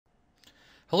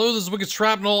Hello, this is Wicked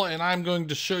Shrapnel, and I'm going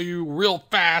to show you real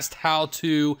fast how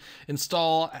to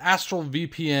install Astral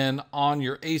VPN on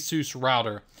your Asus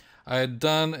router. I had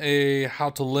done a how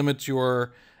to limit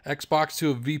your Xbox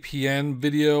to a VPN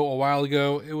video a while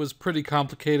ago. It was pretty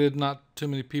complicated. Not too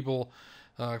many people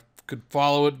could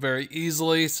follow it very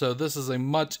easily, so this is a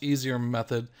much easier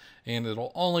method, and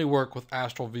it'll only work with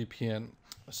Astral VPN.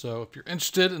 So if you're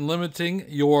interested in limiting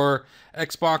your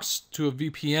Xbox to a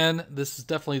VPN, this is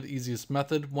definitely the easiest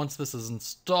method. Once this is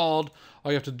installed,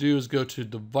 all you have to do is go to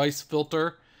device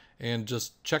filter and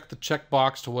just check the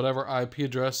checkbox to whatever IP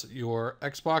address your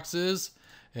Xbox is,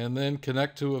 and then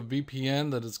connect to a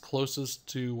VPN that is closest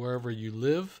to wherever you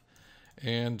live,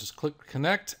 and just click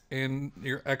connect and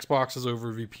your Xbox is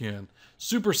over VPN.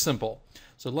 Super simple.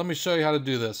 So let me show you how to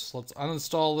do this. Let's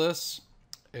uninstall this,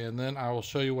 and then I will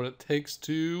show you what it takes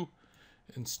to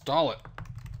install it.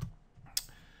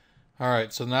 All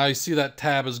right, so now you see that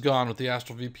tab is gone with the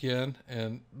Astral VPN,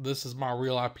 and this is my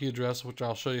real IP address, which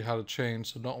I'll show you how to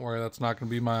change, so don't worry, that's not going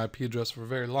to be my IP address for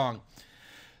very long.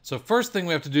 So first thing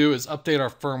we have to do is update our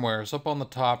firmware. So up on the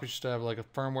top, you should have like a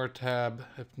firmware tab.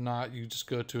 If not, you just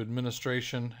go to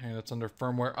administration, and it's under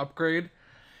firmware upgrade.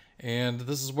 And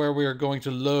this is where we are going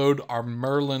to load our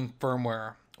Merlin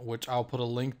firmware, which I'll put a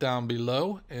link down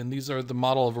below. And these are the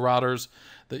model of routers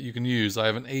that you can use. I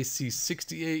have an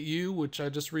AC68U, which I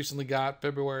just recently got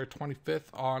February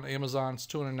 25th on Amazon. It's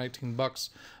 219 bucks.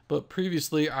 But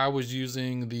previously I was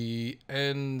using the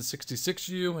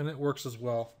N66U, and it works as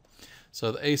well.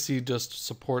 So the AC just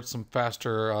supports some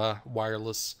faster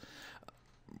wireless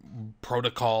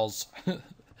protocols, the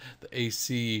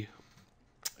AC,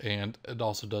 and it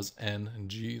also does N and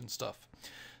G and stuff.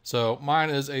 So mine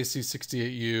is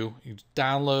AC68U. You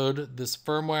download this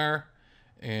firmware,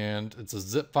 and it's a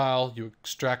zip file. You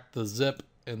extract the zip,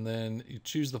 and then you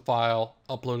choose the file,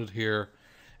 upload it here,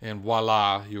 and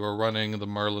voila, you are running the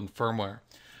Merlin firmware.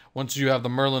 Once you have the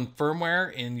Merlin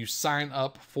firmware and you sign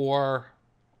up for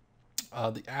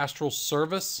the Astral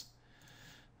service,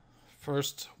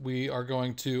 first we are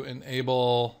going to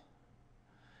enable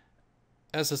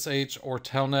SSH or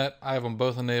Telnet. I have them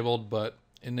both enabled, but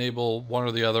enable one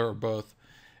or the other or both.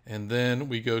 And then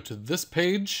we go to this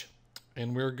page,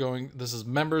 and this is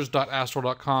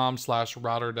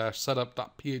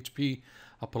members.astral.com/router-setup.php.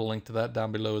 I'll put a link to that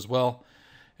down below as well.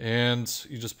 And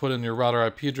you just put in your router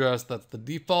IP address. That's the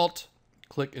default.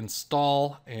 Click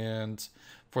install, and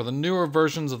for the newer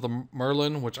versions of the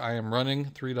Merlin, which I am running,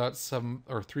 3.7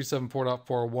 or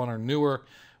 374.401 or newer,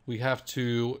 we have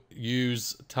to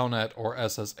use Telnet or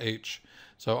SSH.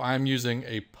 So I'm using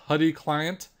a PuTTY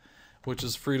client, which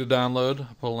is free to download.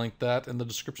 I'll put a link to that in the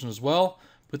description as well.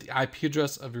 Put the IP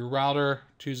address of your router,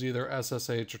 choose either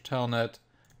SSH or Telnet,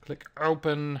 click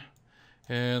open,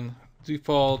 and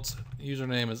default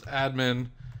username is admin.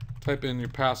 Type in your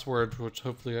password, which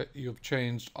hopefully you have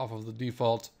changed off of the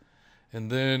default. And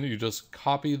then you just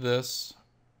copy this,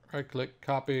 right click,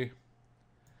 copy,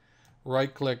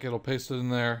 right click, it'll paste it in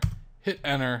there, hit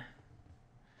enter,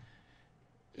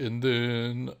 and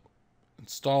then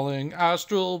installing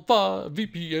Astral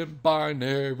VPN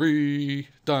binary,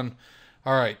 done.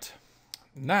 All right,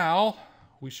 now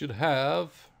we should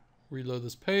have, reload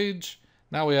this page,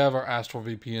 now we have our Astral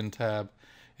VPN tab,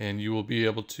 and you will be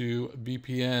able to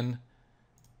VPN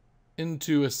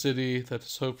into a city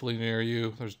that's hopefully near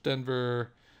you. There's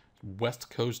Denver, West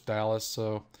Coast, Dallas,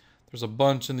 so there's a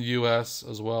bunch in the US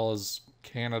as well as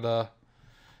Canada,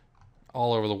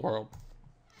 all over the world.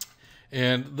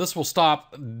 And this will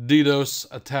stop DDoS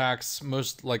attacks,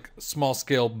 most like small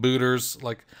scale booters.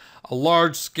 Like a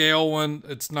large scale one,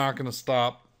 it's not going to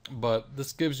stop, but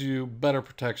this gives you better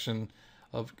protection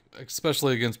of,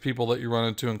 especially against people that you run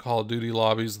into in Call of Duty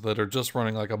lobbies that are just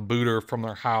running like a booter from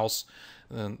their house.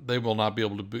 And they will not be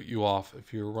able to boot you off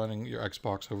if you're running your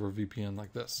Xbox over a VPN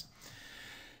like this.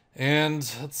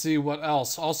 And let's see what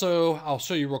else. Also, I'll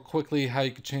show you real quickly how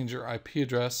you can change your IP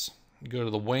address. You go to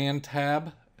the WAN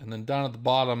tab, and then down at the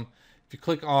bottom, if you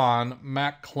click on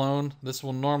Mac clone, this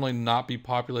will normally not be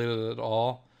populated at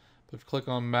all. But if you click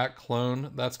on Mac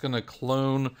clone, that's going to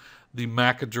clone the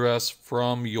MAC address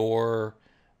from your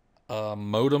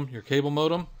modem, your cable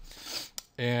modem.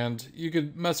 And you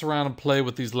could mess around and play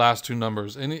with these last two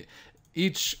numbers. And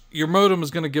your modem is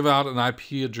going to give out an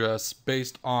IP address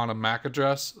based on a MAC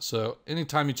address. So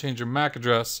anytime you change your MAC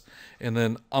address and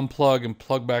then unplug and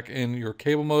plug back in your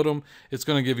cable modem, it's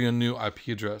going to give you a new IP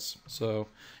address. So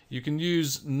you can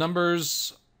use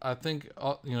numbers, I think,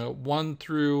 1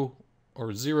 through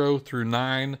or 0 through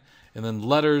 9, and then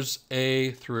letters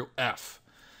A through F.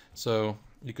 So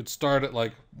you could start at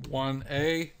like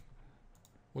 1A,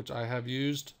 which I have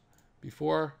used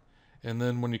before, And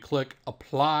then when you click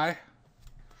apply,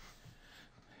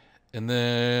 and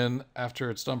then after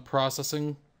it's done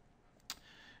processing,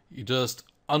 you just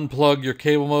unplug your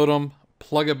cable modem,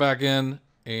 plug it back in,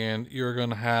 and you're going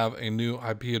to have a new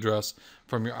IP address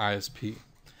from your ISP.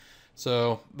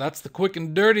 So that's the quick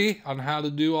and dirty on how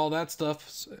to do all that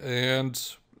stuff. And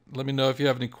let me know if you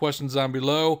have any questions down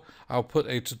below. I'll put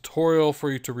a tutorial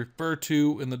for you to refer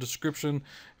to in the description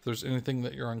if there's anything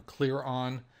that you're unclear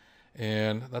on.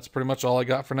 And that's pretty much all I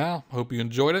got for now. Hope you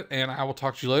enjoyed it, and I will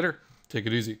talk to you later. Take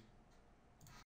it easy.